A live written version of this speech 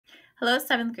Hello,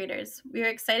 7th graders. We are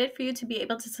excited for you to be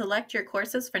able to select your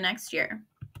courses for next year.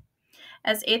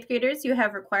 As 8th graders, you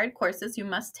have required courses you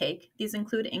must take. These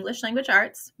include English Language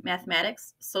Arts,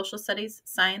 Mathematics, Social Studies,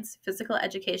 Science, Physical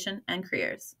Education, and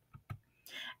Careers.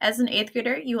 As an 8th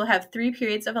grader, you will have 3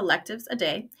 periods of electives a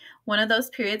day. One of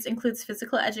those periods includes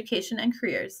Physical Education and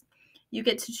Careers. You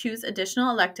get to choose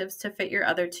additional electives to fit your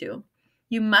other 2.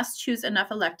 You must choose enough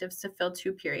electives to fill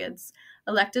 2 periods.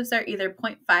 Electives are either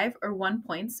 0.5 or 1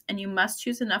 points, and you must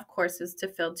choose enough courses to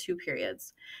fill 2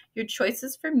 periods. Your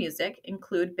choices for music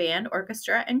include band,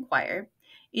 orchestra, and choir.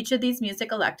 Each of these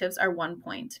music electives are 1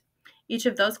 point. Each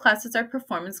of those classes are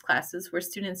performance classes where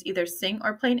students either sing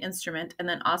or play an instrument and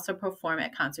then also perform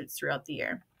at concerts throughout the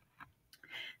year.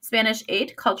 Spanish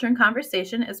 8, Culture and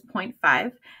Conversation is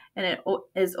 0.5, and it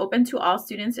is open to all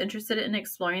students interested in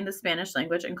exploring the Spanish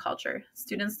language and culture.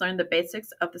 Students learn the basics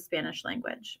of the Spanish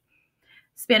language.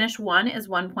 Spanish 1 is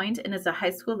 1 point and is a high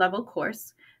school level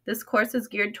course. This course is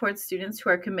geared towards students who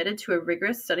are committed to a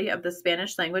rigorous study of the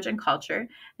Spanish language and culture,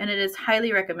 and it is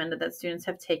highly recommended that students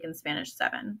have taken Spanish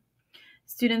 7.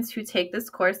 Students who take this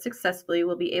course successfully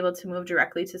will be able to move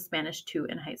directly to Spanish 2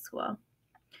 in high school.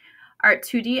 Art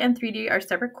 2D and 3D are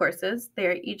separate courses. They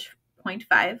are each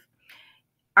 0.5.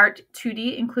 Art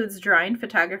 2D includes drawing,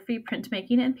 photography,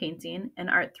 printmaking, and painting, and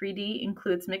Art 3D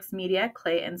includes mixed media,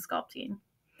 clay, and sculpting.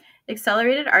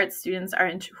 Accelerated art students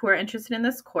who are interested in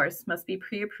this course must be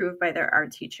pre-approved by their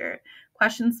art teacher.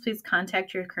 Questions, please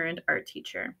contact your current art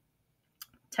teacher.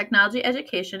 Technology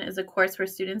Education is a course where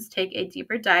students take a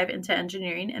deeper dive into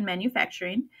engineering and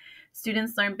manufacturing.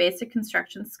 Students learn basic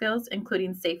construction skills,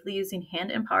 including safely using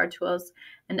hand and power tools,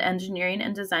 and engineering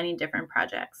and designing different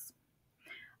projects.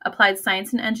 Applied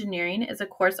Science and Engineering is a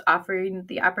course offering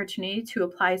the opportunity to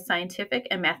apply scientific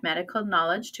and mathematical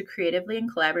knowledge to creatively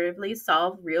and collaboratively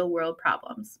solve real-world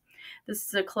problems. This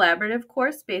is a collaborative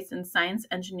course based in science,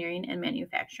 engineering, and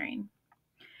manufacturing.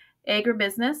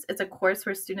 Agribusiness is a course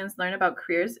where students learn about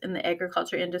careers in the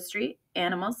agriculture industry,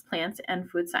 animals, plants, and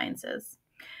food sciences.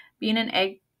 Being an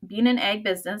ag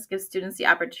business gives students the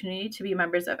opportunity to be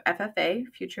members of FFA,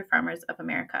 Future Farmers of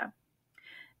America.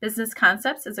 Business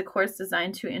Concepts is a course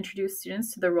designed to introduce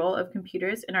students to the role of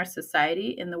computers in our society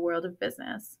in the world of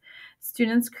business.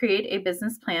 Students create a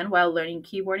business plan while learning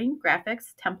keyboarding,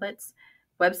 graphics, templates,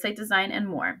 website design, and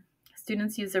more.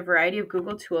 Students use a variety of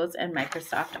Google tools and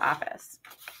Microsoft Office.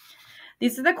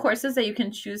 These are the courses that you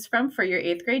can choose from for your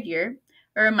 8th grade year.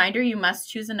 A reminder, you must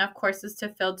choose enough courses to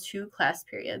fill 2 class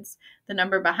periods. The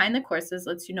number behind the courses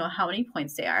lets you know how many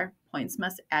points they are. Points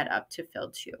must add up to fill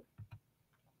 2.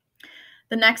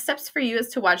 The next steps for you is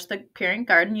to watch the Parent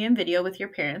Guardian video with your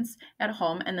parents at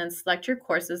home and then select your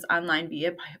courses online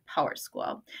via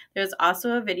PowerSchool. There's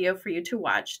also a video for you to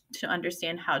watch to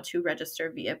understand how to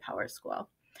register via PowerSchool.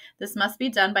 This must be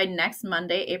done by next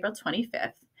Monday, April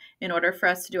 25th, in order for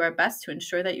us to do our best to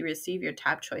ensure that you receive your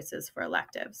top choices for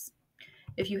electives.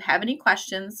 If you have any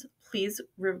questions, please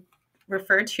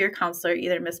refer to your counselor,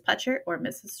 either Ms. Pletcher or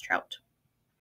Mrs. Trout.